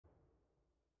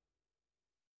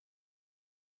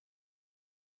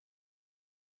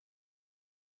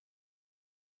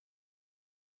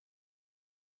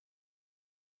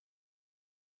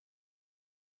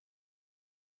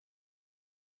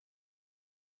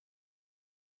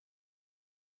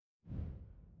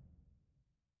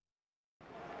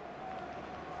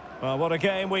Well, what a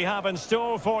game we have in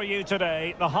store for you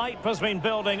today. The hype has been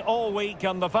building all week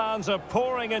and the fans are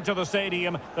pouring into the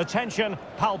stadium. The tension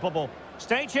palpable.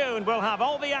 Stay tuned, we'll have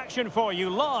all the action for you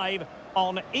live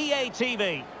on EA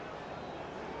TV.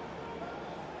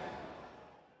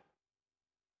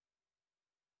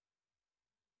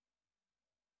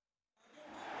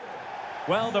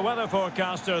 Well, the weather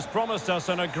forecasters promised us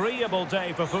an agreeable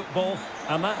day for football,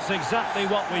 and that's exactly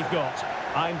what we've got.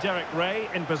 I'm Derek Ray,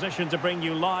 in position to bring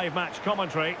you live match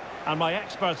commentary, and my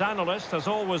expert analyst, as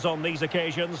always on these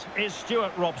occasions, is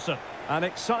Stuart Robson. And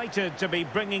excited to be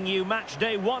bringing you match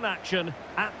day one action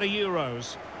at the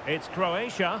Euros. It's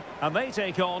Croatia, and they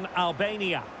take on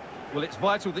Albania. Well, it's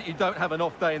vital that you don't have an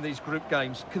off day in these group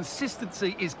games.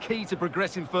 Consistency is key to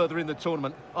progressing further in the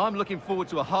tournament. I'm looking forward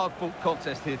to a hard-fought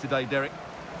contest here today, Derek.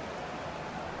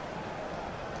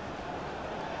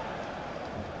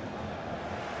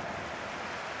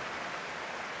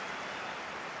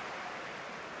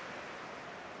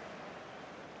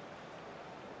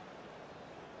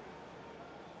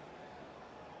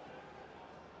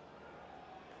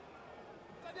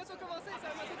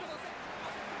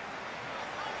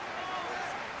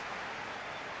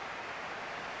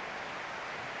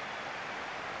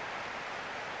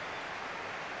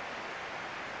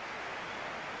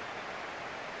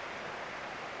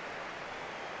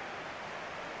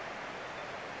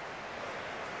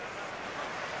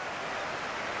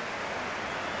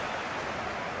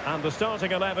 And the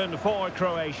starting 11 for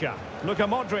Croatia. Luka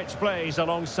Modric plays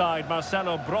alongside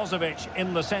Marcelo Brozovic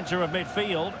in the centre of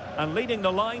midfield. And leading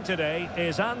the line today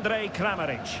is Andrej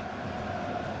Kramaric.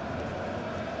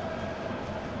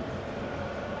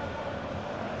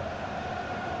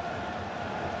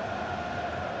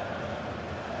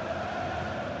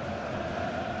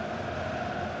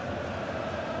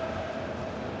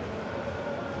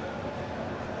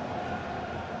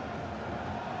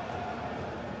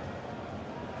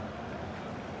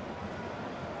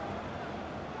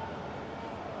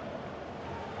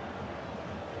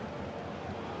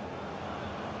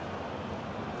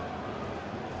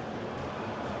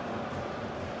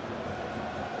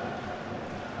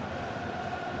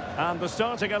 And the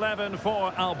starting 11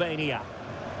 for Albania.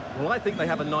 Well, I think they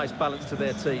have a nice balance to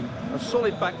their team. A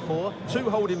solid back four, two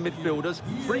holding midfielders,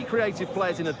 three creative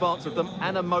players in advance of them,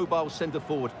 and a mobile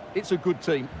centre-forward. It's a good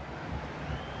team.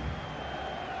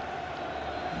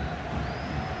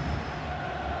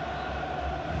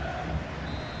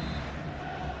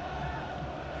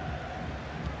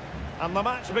 And the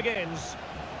match begins.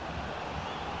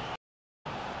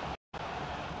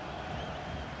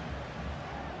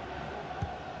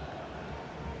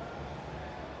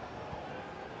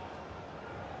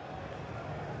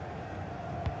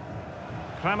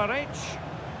 Kramaric.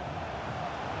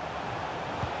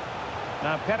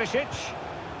 Now Perisic.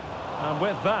 And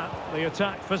with that, the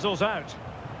attack fizzles out.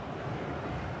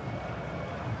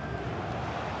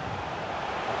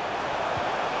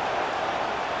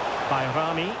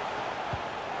 Bayrami.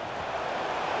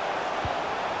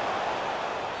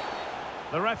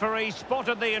 The referee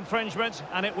spotted the infringement,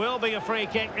 and it will be a free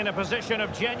kick in a position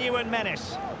of genuine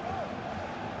menace.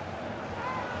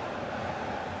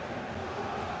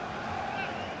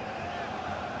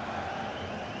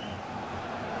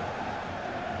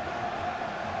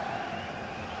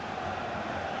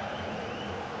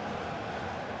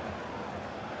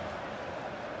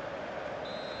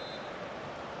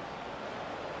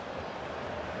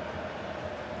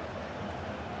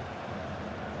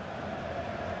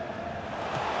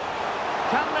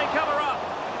 Can they cover up?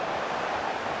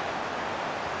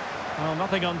 Well,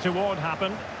 nothing untoward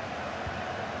happened.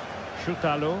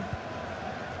 Şutalu.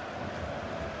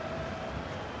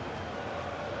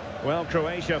 Well,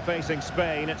 Croatia facing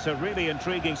Spain. It's a really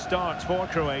intriguing start for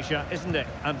Croatia, isn't it?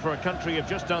 And for a country of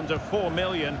just under 4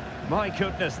 million, my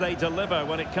goodness, they deliver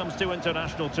when it comes to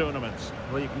international tournaments.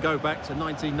 Well, you can go back to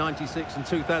 1996 and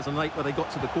 2008 where they got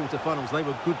to the quarter-finals. They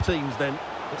were good teams then.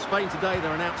 But Spain today,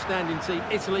 they're an outstanding team.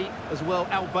 Italy as well.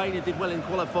 Albania did well in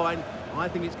qualifying. I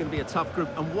think it's going to be a tough group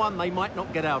and one they might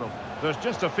not get out of. There's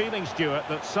just a feeling, Stuart,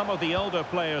 that some of the older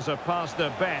players are past their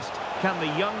best. Can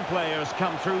the young players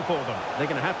come through for them? They're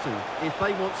going to have to if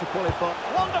they want to qualify.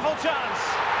 Wonderful chance!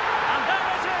 And there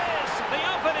it is! The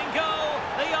opening goal,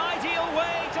 the ideal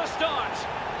way to start.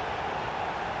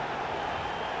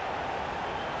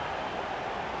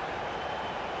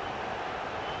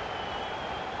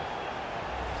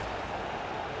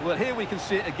 Well, here we can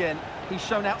see it again. He's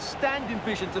shown outstanding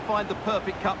vision to find the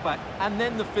perfect cutback, and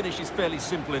then the finish is fairly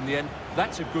simple in the end.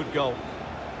 That's a good goal.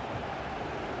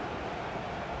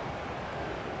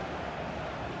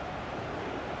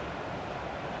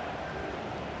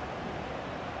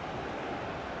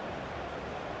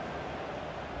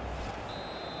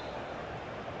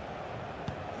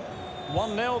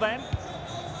 1-0 then.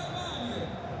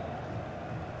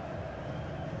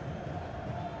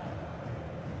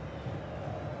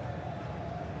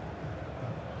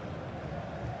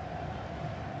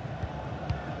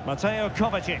 Mateo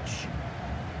Kovacic.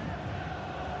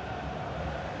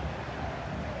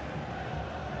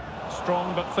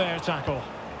 Strong but fair tackle.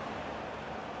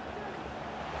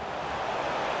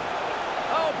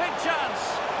 Oh, big chance.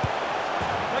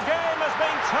 The game has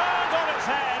been turned on its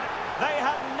head. They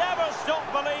have never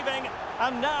stopped believing,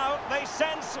 and now they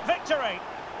sense victory.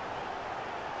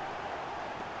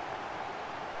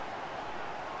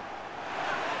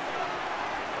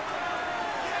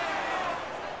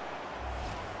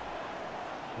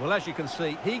 Well, as you can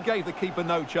see, he gave the keeper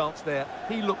no chance there.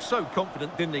 He looked so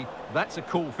confident, didn't he? That's a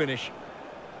cool finish.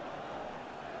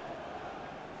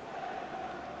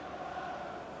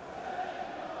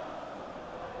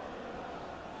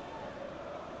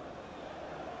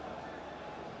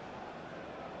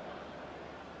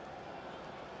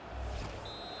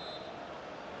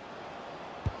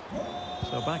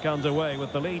 So back underway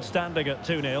with the lead standing at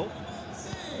 2-0.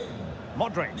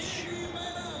 Modric.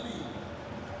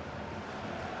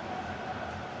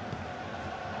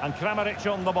 And Kramaric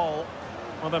on the ball.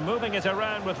 Well, they're moving it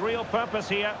around with real purpose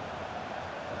here.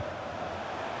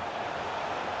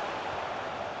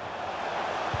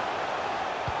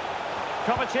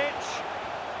 Kovacic.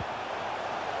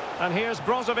 And here's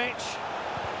Brozovic.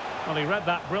 Well, he read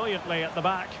that brilliantly at the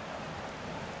back.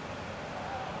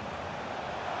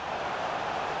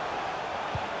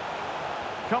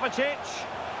 Kovacic.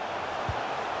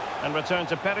 And return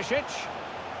to Perisic.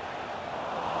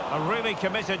 A really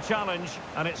committed challenge,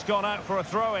 and it's gone out for a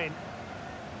throw-in.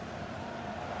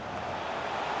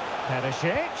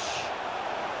 Perisic.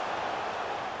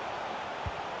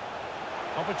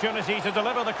 Opportunity to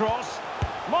deliver the cross.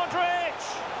 Modric!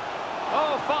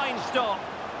 Oh, fine stop.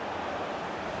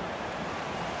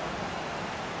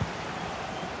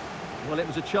 Well, it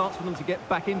was a chance for them to get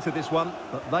back into this one,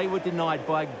 but they were denied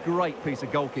by a great piece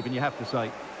of goalkeeping, you have to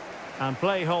say. And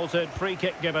play halted, free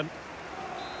kick given.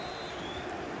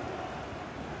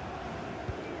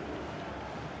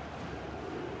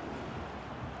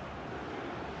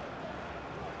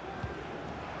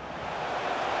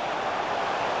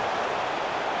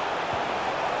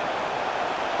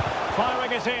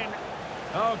 Firing it in.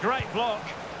 Oh, great block.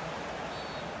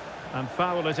 And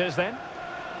foul it is then.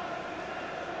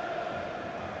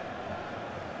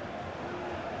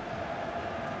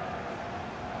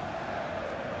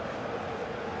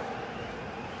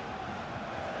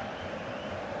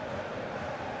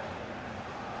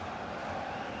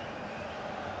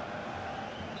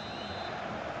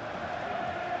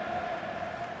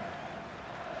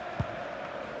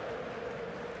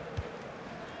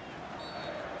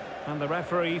 And the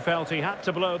referee felt he had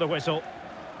to blow the whistle.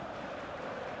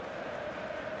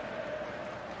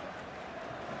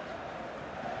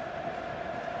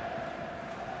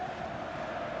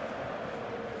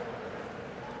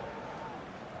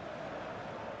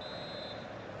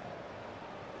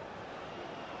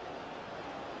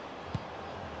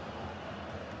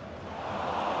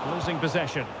 Losing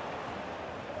possession.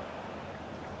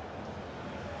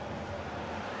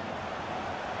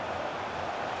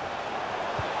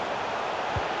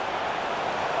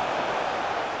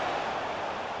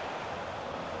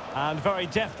 And very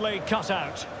deftly cut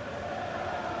out.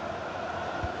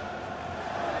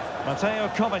 Mateo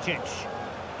Kovacic.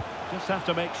 Just have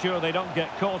to make sure they don't get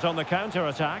caught on the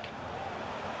counter-attack.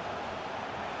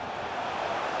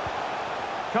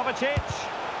 Kovacic.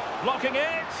 Blocking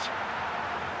it.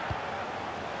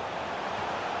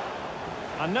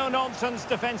 A no-nonsense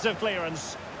defensive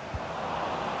clearance.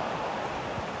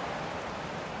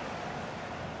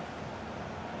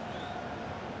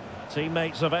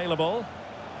 Teammates available.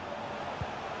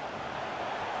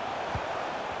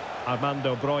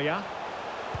 Armando Broja.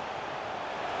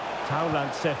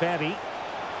 Taulant Seferi.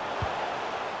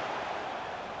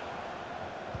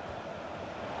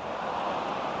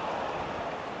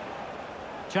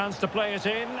 Chance to play it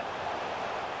in.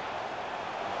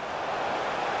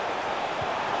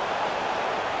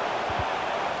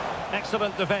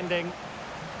 Excellent defending.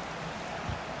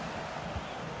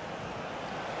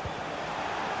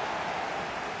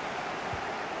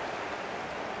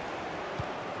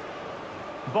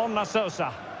 Bonna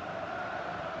Sosa.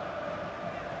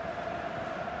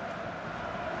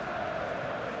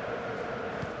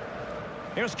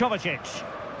 Here's Kovacic.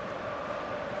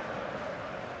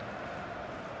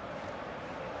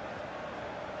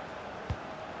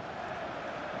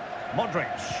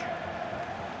 Modric.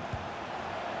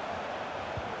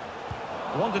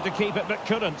 Wanted to keep it but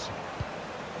couldn't.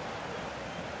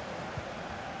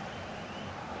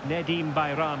 Nedim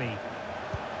Bayrami.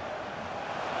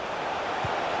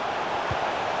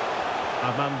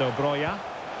 Armando Broja.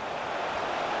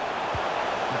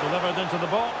 Delivered into the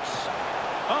box.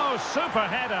 Oh, super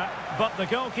header, but the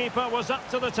goalkeeper was up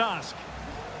to the task.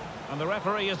 And the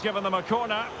referee has given them a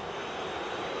corner.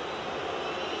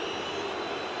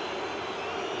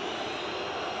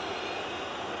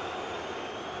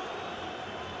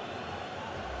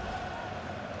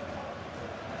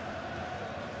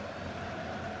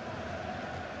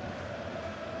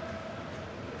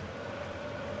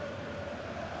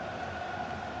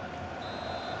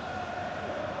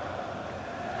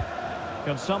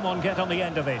 Can someone get on the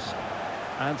end of this?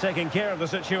 And taking care of the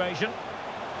situation.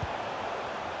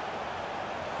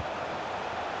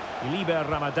 Liber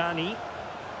Ramadani.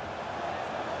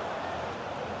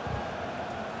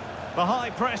 The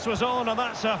high press was on, and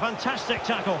that's a fantastic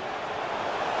tackle.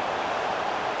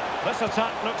 This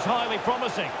attack looks highly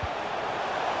promising.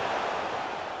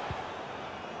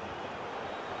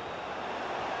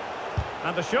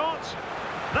 And the shot.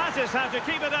 That is how to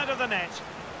keep it out of the net.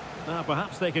 Now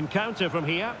perhaps they can counter from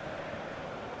here.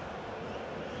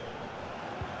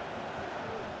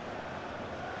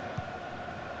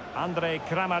 Andrej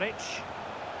Kramaric.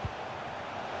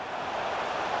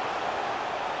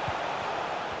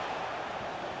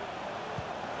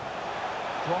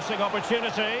 Crossing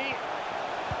opportunity.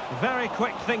 Very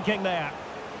quick thinking there.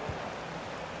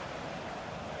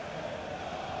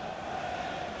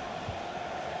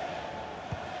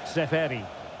 Seferi.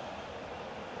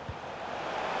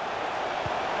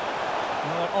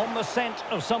 Well, they're on the scent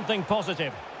of something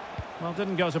positive. Well,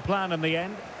 didn't go to plan in the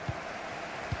end.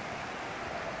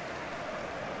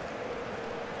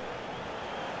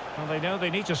 Well, they know they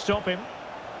need to stop him.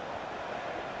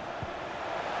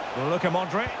 Luka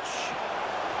Modric.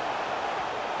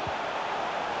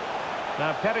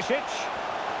 Now Perisic.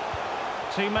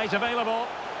 Teammate available.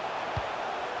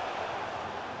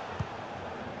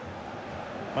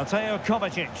 Mateo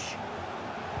Kovacic.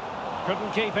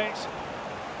 Couldn't keep it.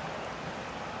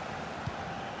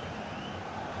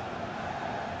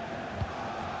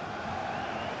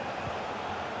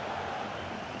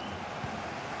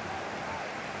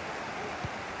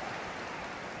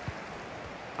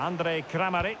 Andrej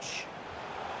Kramaric.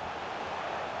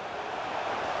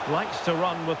 Likes to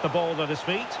run with the ball at his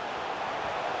feet.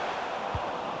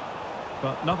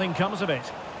 But nothing comes of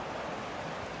it.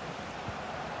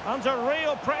 Under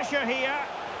real pressure here.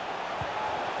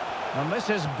 And this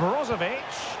is Brozovic.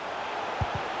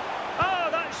 Oh,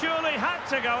 that surely had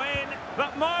to go in.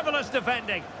 But marvellous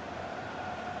defending.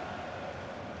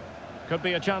 Could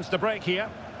be a chance to break here.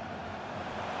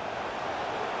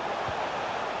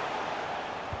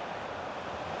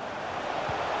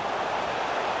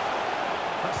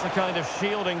 That's the kind of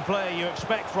shielding play you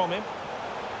expect from him.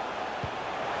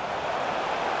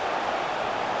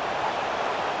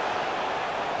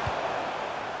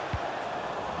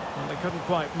 And they couldn't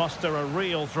quite muster a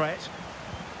real threat.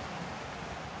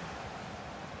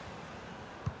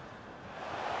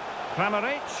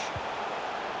 Kramaric.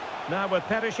 Now with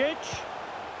Perisic.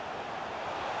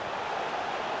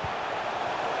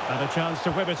 And a chance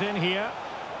to whip it in here.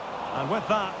 And with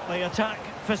that, the attack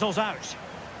fizzles out.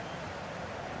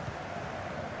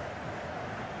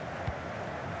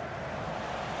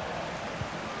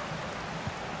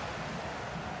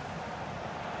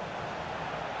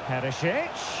 Perisic.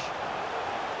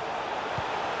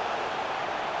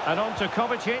 And on to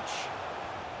Kovacic.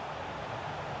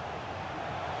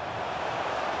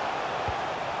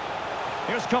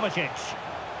 Here's Kovacic.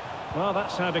 Well,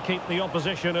 that's how to keep the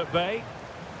opposition at bay.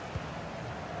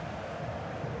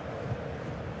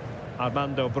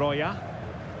 Armando Broja.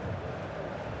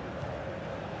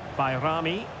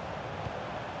 Bayrami.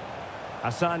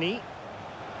 Hassani.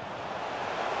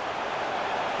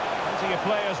 Plenty of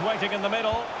players waiting in the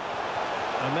middle.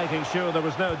 And making sure there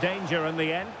was no danger in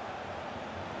the end.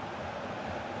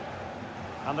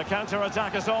 And the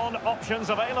counter-attack is on. Options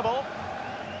available.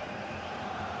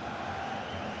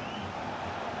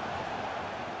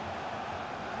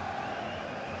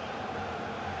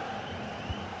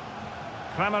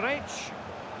 Kramaric.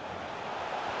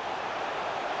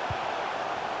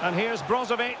 And here's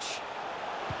Brozovic.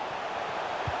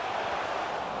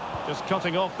 Just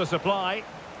cutting off the supply.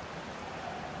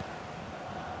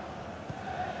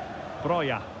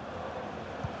 Broja.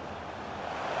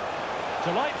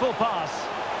 Delightful pass.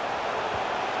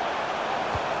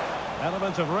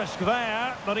 Element of risk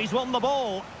there, but he's won the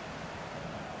ball.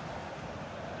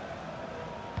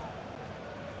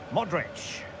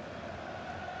 Modric.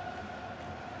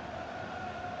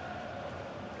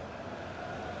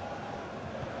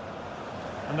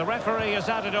 And the referee has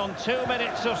added on 2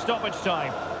 minutes of stoppage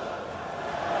time.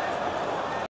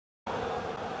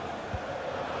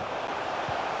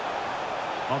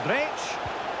 Modric.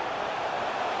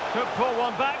 Could pull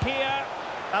one back here.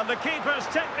 And the keeper's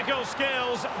technical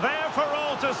skills there for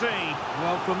all to see.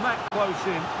 Well, from that close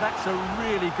in, that's a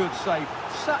really good save.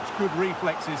 Such good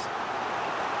reflexes.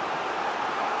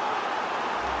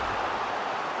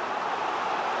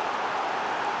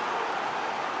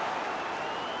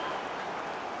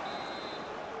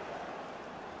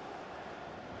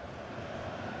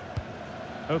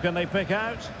 Who can they pick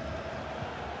out?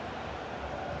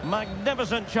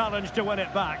 Magnificent challenge to win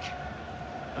it back.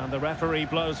 And the referee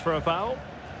blows for a foul.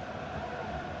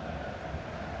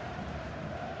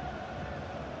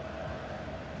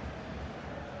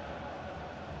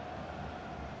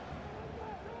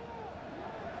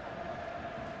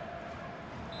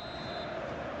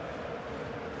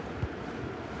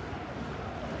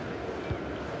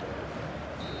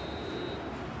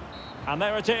 And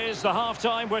there it is, the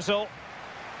half-time whistle.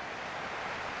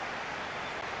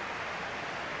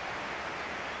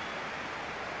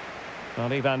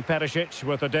 Well, Ivan Perisic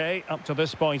with a day, up to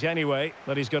this point anyway,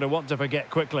 that he's going to want to forget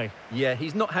quickly. Yeah,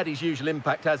 he's not had his usual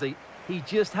impact, has he? He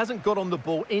just hasn't got on the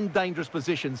ball in dangerous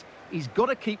positions. He's got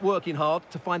to keep working hard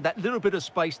to find that little bit of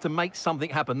space to make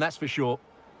something happen, that's for sure.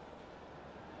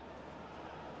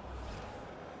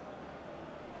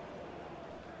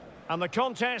 And the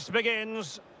contest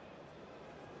begins.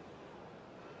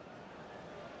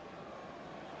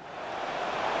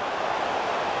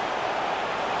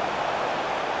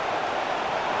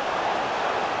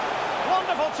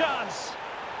 Chance.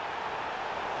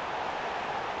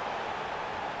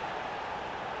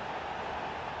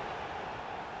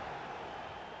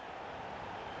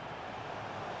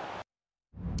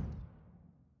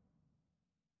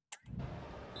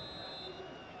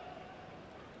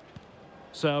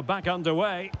 So back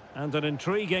underway and an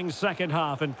intriguing second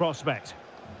half in prospect.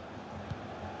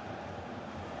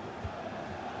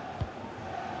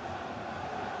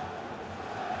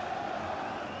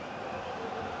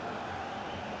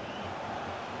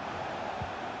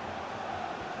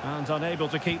 And unable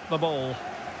to keep the ball.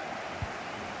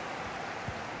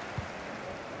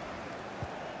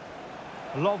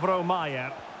 Lovro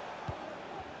Mayer.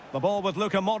 The ball with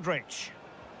Luka Modric.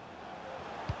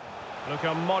 Luka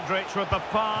Modric with the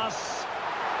pass.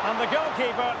 And the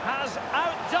goalkeeper has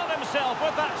outdone himself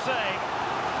with that save.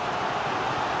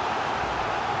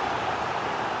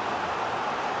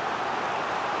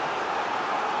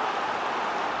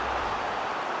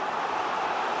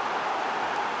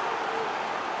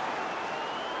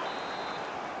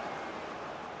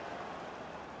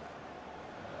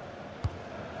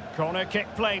 Corner kick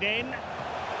played in.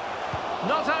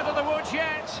 Not out of the woods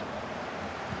yet.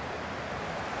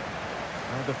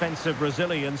 Well, defensive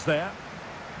resilience there.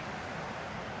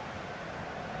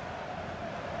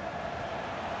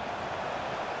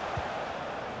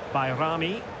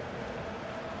 Bayrami.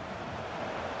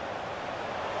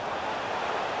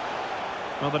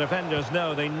 Well, the defenders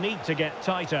know they need to get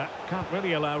tighter. Can't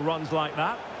really allow runs like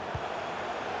that.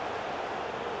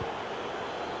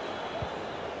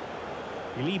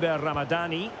 Liber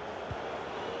Ramadani.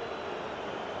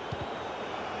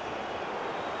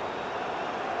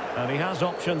 And he has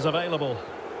options available.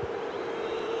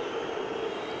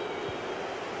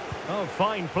 Oh,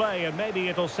 fine play, and maybe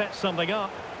it'll set something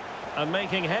up. And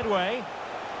making headway.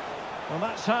 Well,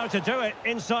 that's how to do it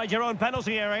inside your own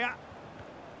penalty area.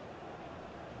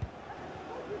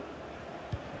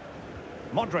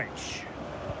 Modric.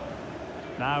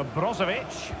 Now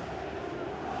Brozovic.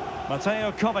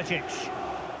 Mateo Kovacic.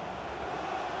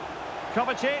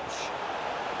 Kovacic.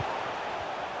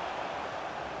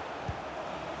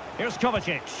 Here's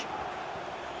Kovacic.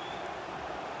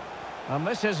 And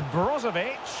this is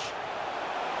Brozovic.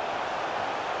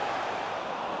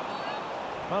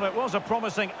 Well, it was a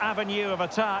promising avenue of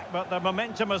attack, but the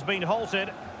momentum has been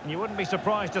halted. You wouldn't be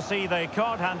surprised to see the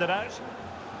card handed out.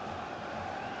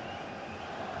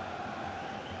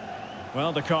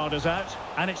 Well, the card is out,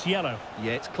 and it's yellow.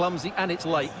 Yeah, it's clumsy and it's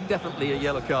late. Definitely a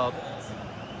yellow card.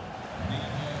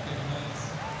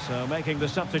 So making the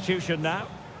substitution now.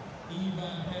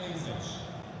 Ivan Perisic.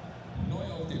 Neu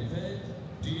auf dem Feld,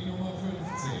 die Nummer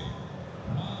 15.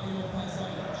 Mario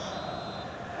Pasalic.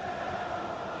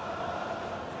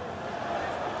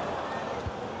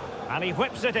 And he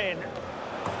whips it in.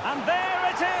 And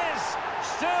there it is!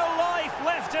 Still life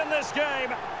left in this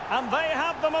game. And they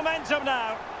have the momentum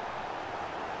now.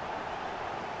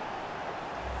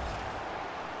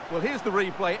 Well, here's the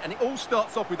replay, and it all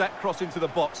starts off with that cross into the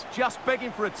box, just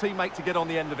begging for a teammate to get on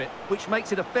the end of it, which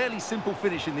makes it a fairly simple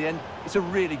finish in the end. It's a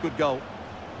really good goal.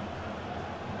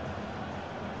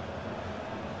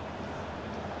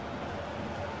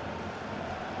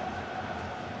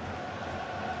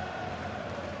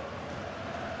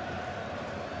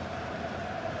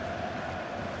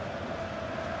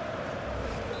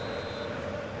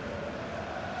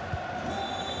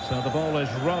 So the ball is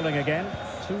rolling again.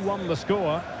 2-1 the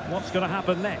score. What's going to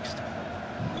happen next?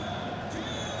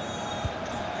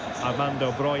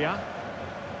 Armando Broja.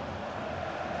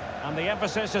 And the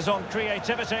emphasis is on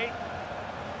creativity.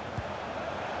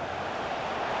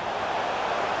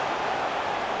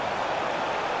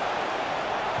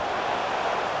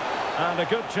 And a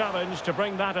good challenge to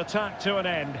bring that attack to an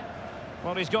end.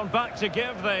 Well, he's gone back to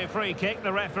give the free kick,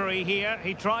 the referee here.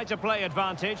 He tried to play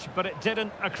advantage, but it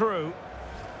didn't accrue.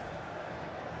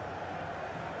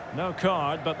 No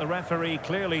card, but the referee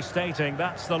clearly stating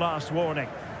that's the last warning.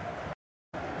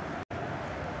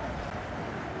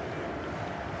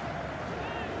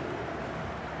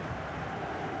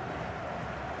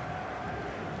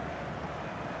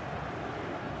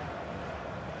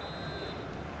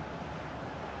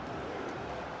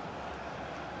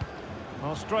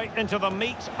 Well, straight into the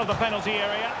meat of the penalty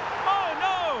area.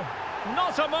 Oh, no!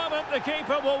 Not a moment the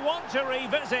keeper will want to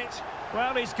revisit.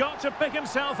 Well, he's got to pick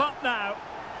himself up now.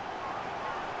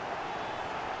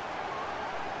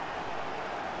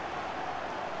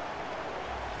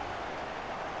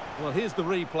 Well, here's the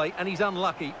replay, and he's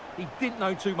unlucky. He didn't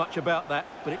know too much about that,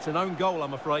 but it's an own goal,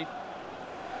 I'm afraid.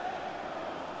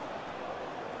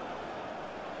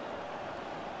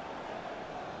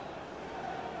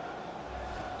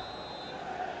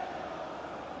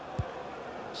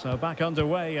 So back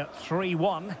underway at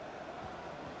 3-1.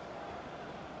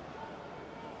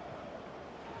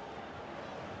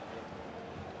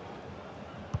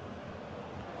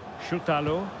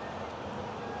 Shutalo.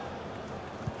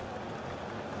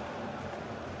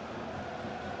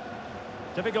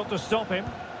 Difficult to stop him.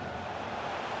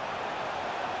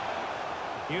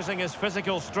 Using his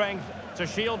physical strength to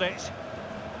shield it.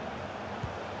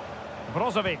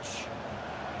 Brozovic.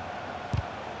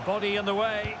 Body in the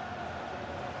way.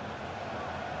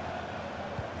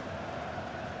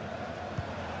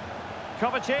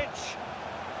 Kovacic.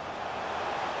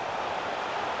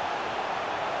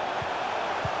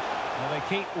 Well, they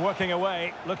keep working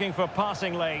away, looking for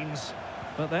passing lanes.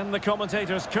 But then the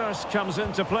commentator's curse comes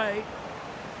into play.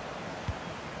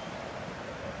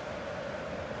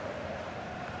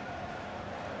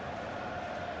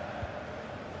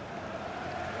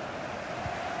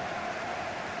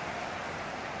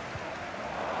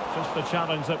 Just the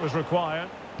challenge that was required.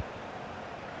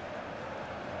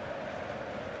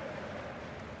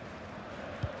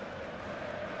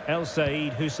 El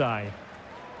Said Husai.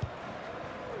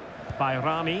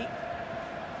 Bayrami.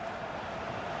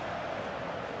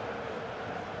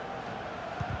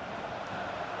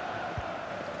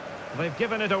 They've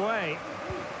given it away.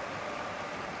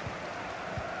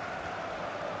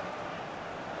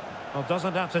 Well,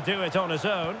 doesn't have to do it on his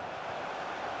own.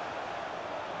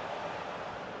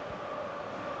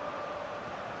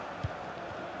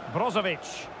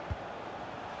 Brozovic.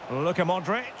 Luka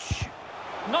Modric.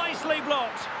 Nicely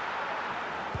blocked.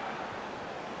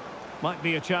 Might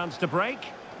be a chance to break.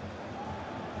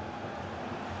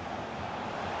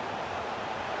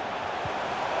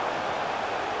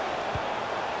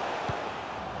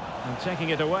 And taking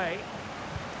it away.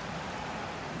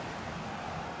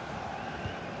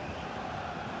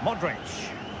 Modric.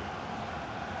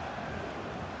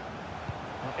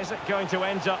 Well, is it going to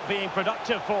end up being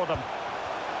productive for them?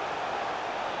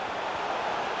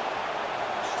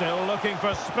 Still looking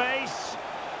for space.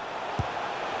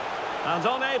 And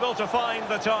unable to find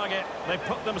the target. They've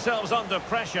put themselves under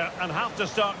pressure and have to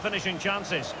start finishing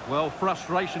chances. Well,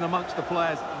 frustration amongst the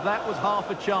players. That was half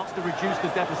a chance to reduce the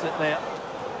deficit there.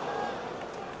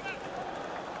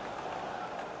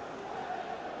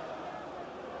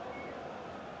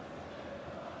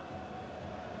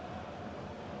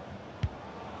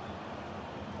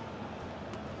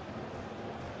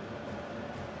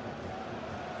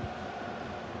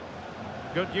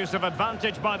 Good use of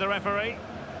advantage by the referee.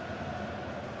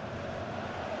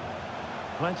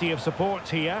 Plenty of support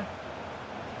here.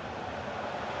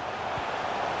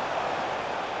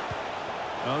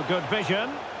 Oh, good vision.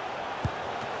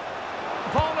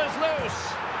 Ball is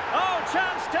loose. Oh,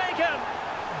 chance taken.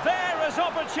 There is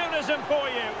opportunism for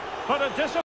you. But a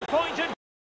disappointed...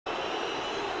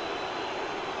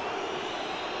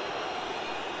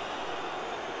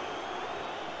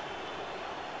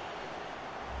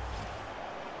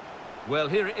 Well,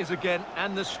 here it is again,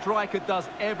 and the striker does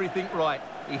everything right.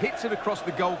 He hits it across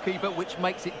the goalkeeper, which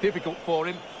makes it difficult for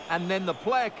him, and then the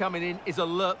player coming in is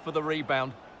alert for the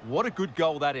rebound. What a good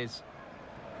goal that is.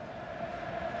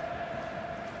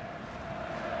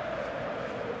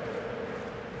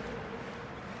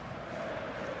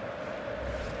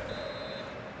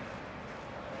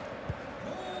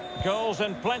 Goals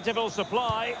in plentiful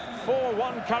supply.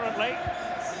 4-1 currently.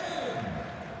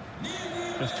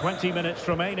 Just 20 minutes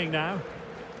remaining now.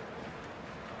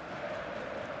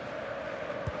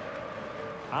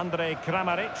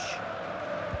 Kramaric.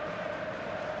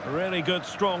 Really good,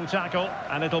 strong tackle,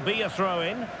 and it'll be a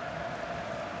throw-in.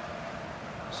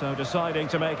 So deciding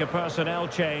to make a personnel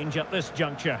change at this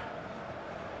juncture.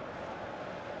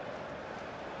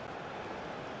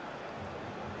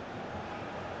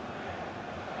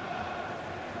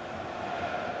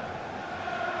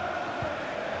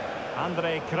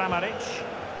 Kramaric.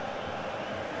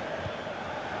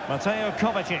 Mateo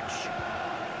Kovacic.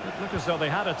 It looked as though they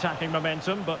had attacking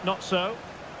momentum, but not so.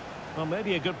 Well,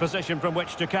 maybe a good position from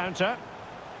which to counter.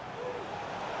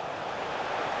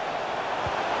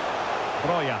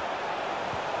 Broja.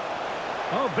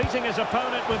 Oh, beating his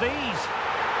opponent with ease.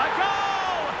 A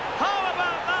goal! How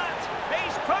about that?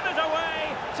 He's put it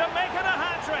away to make it a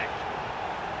hat-trick.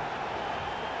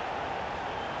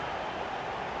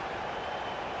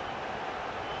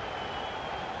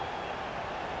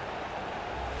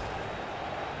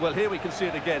 Well, here we can see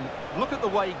it again. Look at the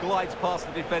way he glides past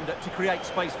the defender to create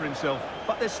space for himself.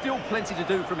 But there's still plenty to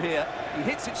do from here. He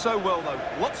hits it so well, though.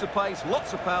 Lots of pace,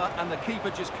 lots of power, and the keeper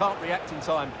just can't react in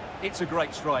time. It's a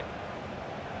great strike.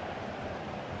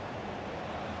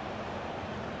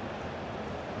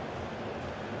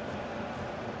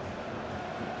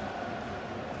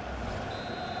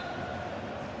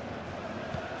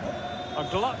 A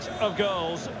glut of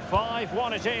goals.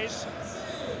 5-1 it is.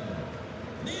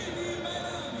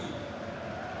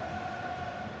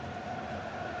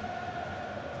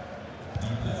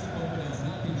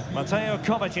 Mateo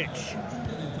Kovacic.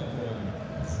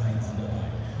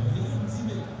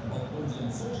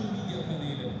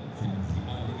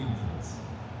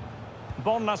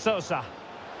 Bonna Sosa.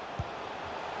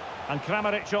 And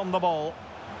Kramaric on the ball.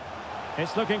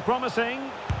 It's looking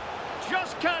promising.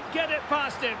 Just can't get it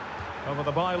past him. Over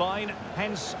the byline,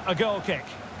 hence a goal kick.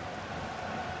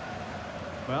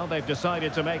 Well, they've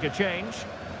decided to make a change.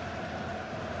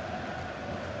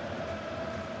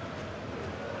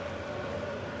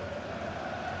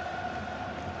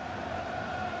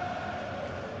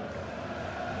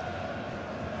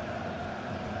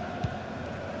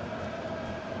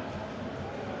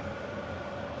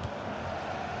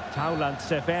 Taulant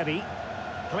Seferi.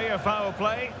 Clear foul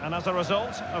play, and as a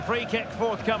result, a free kick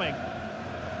forthcoming.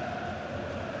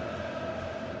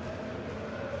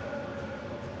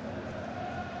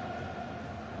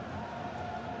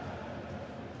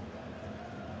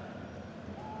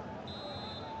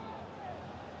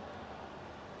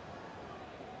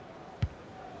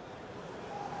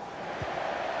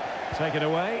 Take it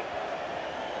away.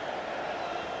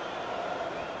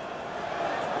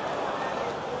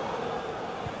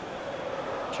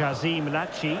 Kazim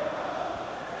Lachi.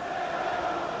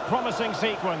 Promising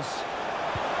sequence.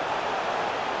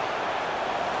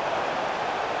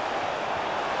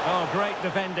 Oh, great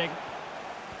defending.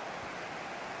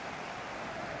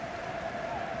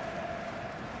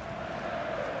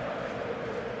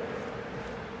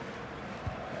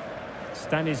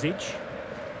 Stanisic.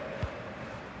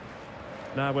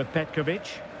 Now with Petkovic.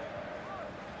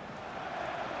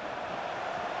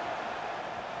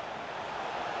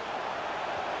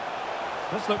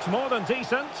 This looks more than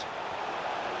decent.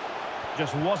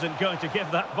 Just wasn't going to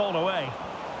give that ball away.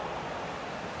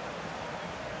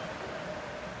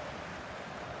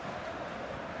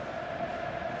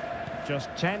 Just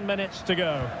 10 minutes to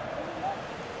go.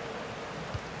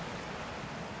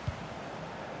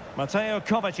 Mateo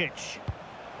Kovacic.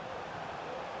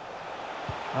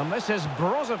 And this is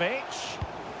Brozovic.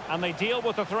 And they deal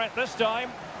with the threat this time.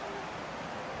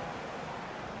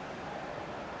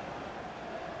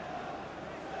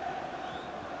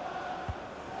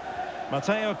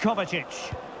 Mateo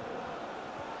Kovacic.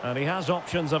 And he has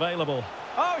options available.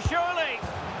 Oh, surely!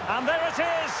 And there it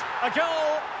is, a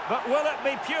goal. But will it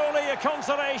be purely a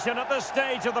consolation at this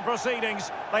stage of the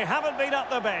proceedings? They haven't been at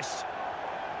their best.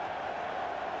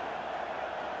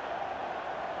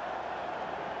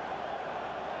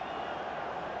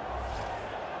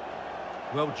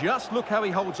 Well, just look how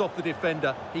he holds off the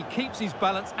defender. He keeps his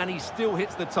balance and he still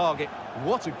hits the target.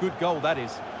 What a good goal that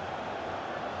is.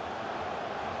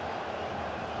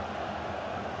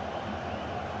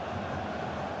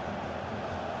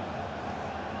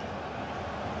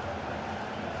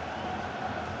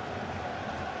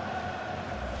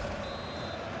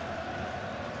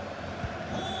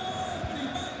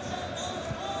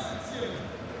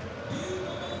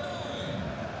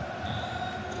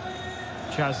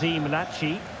 Kazim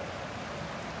Lachi.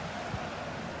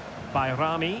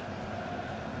 Bayrami.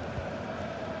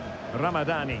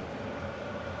 Ramadani.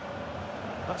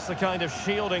 That's the kind of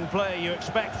shielding play you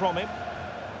expect from him.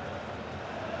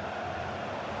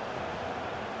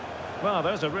 Well,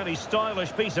 there's a really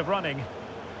stylish piece of running.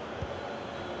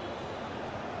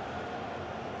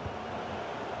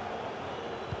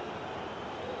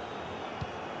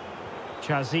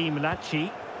 Chazim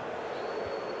Lachi.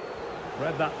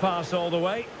 Read that pass all the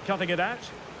way, cutting it out.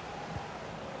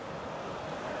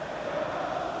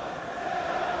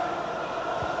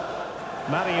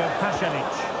 Mario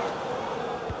Pasalic.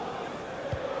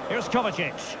 Here's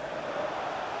Kovacic.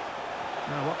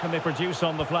 Now, what can they produce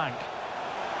on the flank?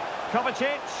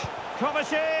 Kovacic!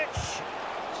 Kovacic!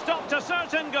 Stopped a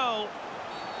certain goal.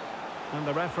 And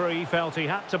the referee felt he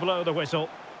had to blow the whistle.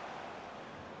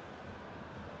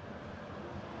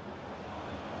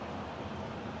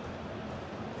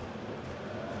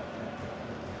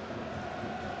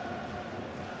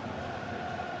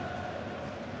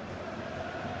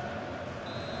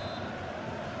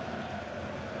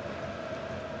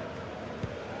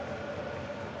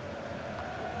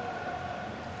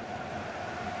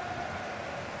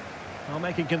 Well,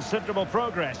 making considerable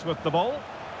progress with the ball.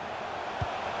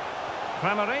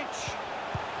 Kramaric.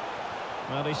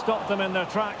 Well, he stopped them in their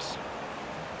tracks.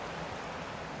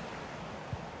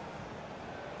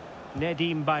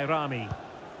 Nedim Bayrami.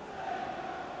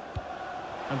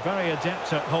 And very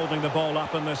adept at holding the ball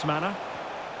up in this manner.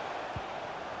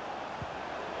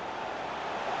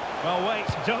 Well, wait,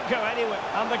 don't go anywhere.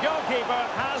 And the goalkeeper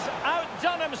has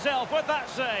outdone himself with that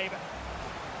save.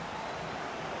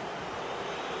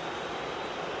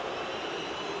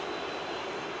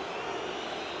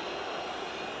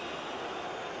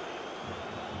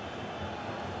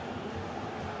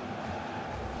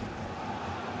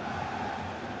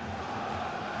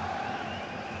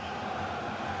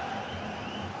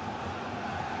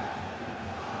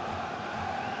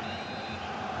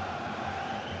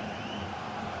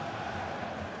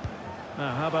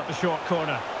 Now, how about the short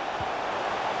corner?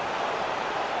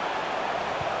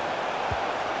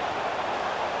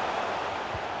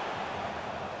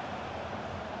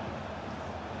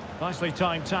 Nicely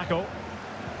timed tackle.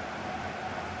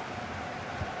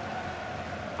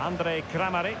 Andrej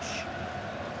Kramaric.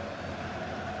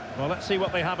 Well, let's see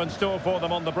what they have in store for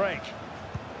them on the break.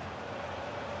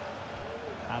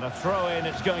 And a throw-in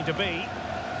it's going to be.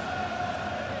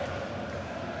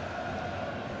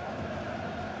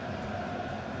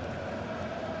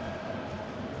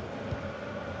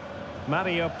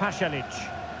 Mario Pasalic.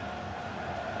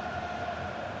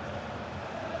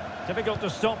 Difficult to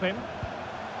stop him.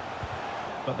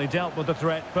 But they dealt with the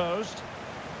threat posed.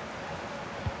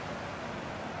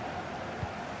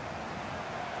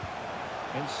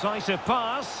 Incisive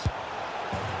pass.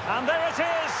 And there it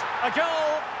is, a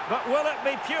goal. But will it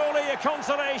be purely a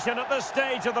consolation at this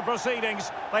stage of the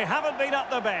proceedings? They haven't been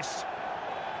at their best.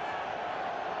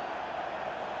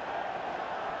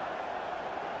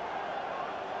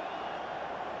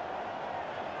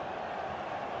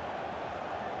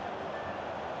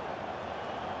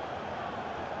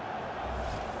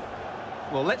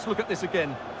 Well, let's look at this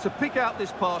again. To pick out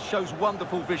this pass shows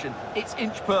wonderful vision. It's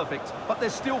inch perfect, but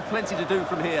there's still plenty to do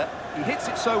from here. He hits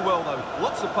it so well, though.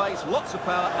 Lots of pace, lots of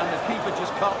power, and the keeper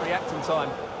just can't react in time.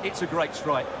 It's a great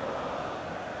strike.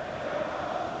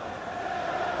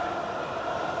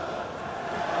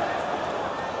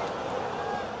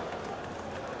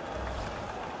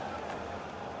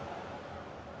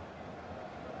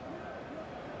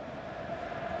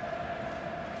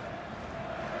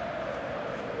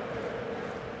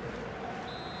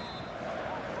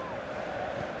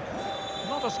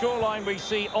 Not a scoreline we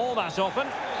see all that often.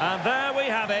 And there we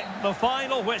have it, the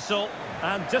final whistle.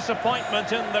 And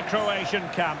disappointment in the Croatian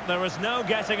camp. There is no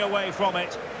getting away from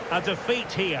it. A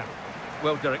defeat here.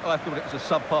 Well, Derek, I thought it was a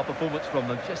subpar performance from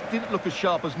them. Just didn't look as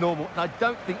sharp as normal. And I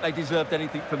don't think they deserved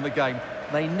anything from the game.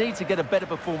 They need to get a better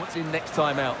performance in next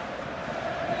time out.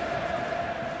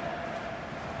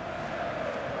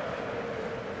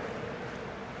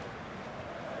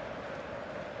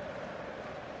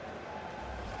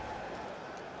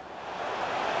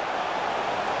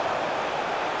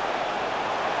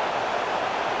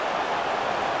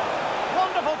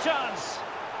 Chance.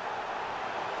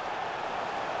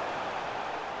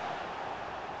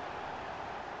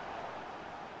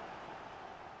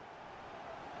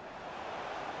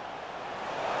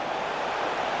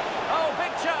 Oh,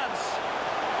 big chance.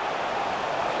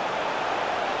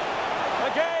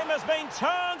 The game has been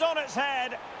turned on its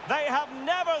head. They have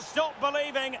never stopped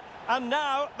believing, and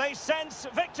now they sense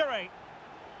victory.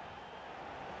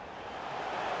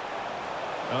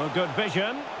 Oh, good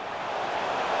vision.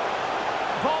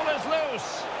 Ball is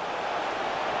loose.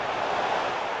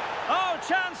 Oh,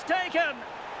 chance taken.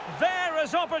 There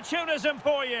is opportunism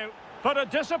for you, but a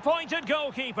disappointed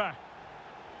goalkeeper.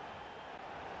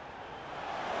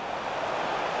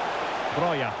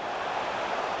 Broja.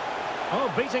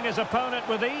 Oh, beating his opponent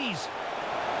with ease.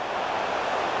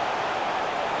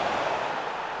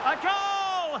 A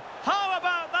goal! How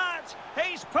about that?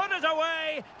 He's put it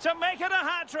away to make it a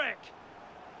hat-trick.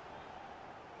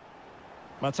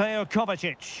 Mateo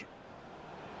Kovacic.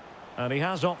 And he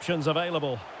has options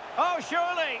available. Oh,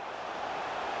 surely!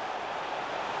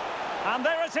 And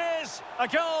there it is, a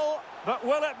goal. But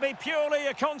will it be purely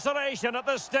a consolation at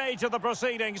this stage of the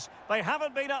proceedings? They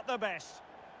haven't been at their best.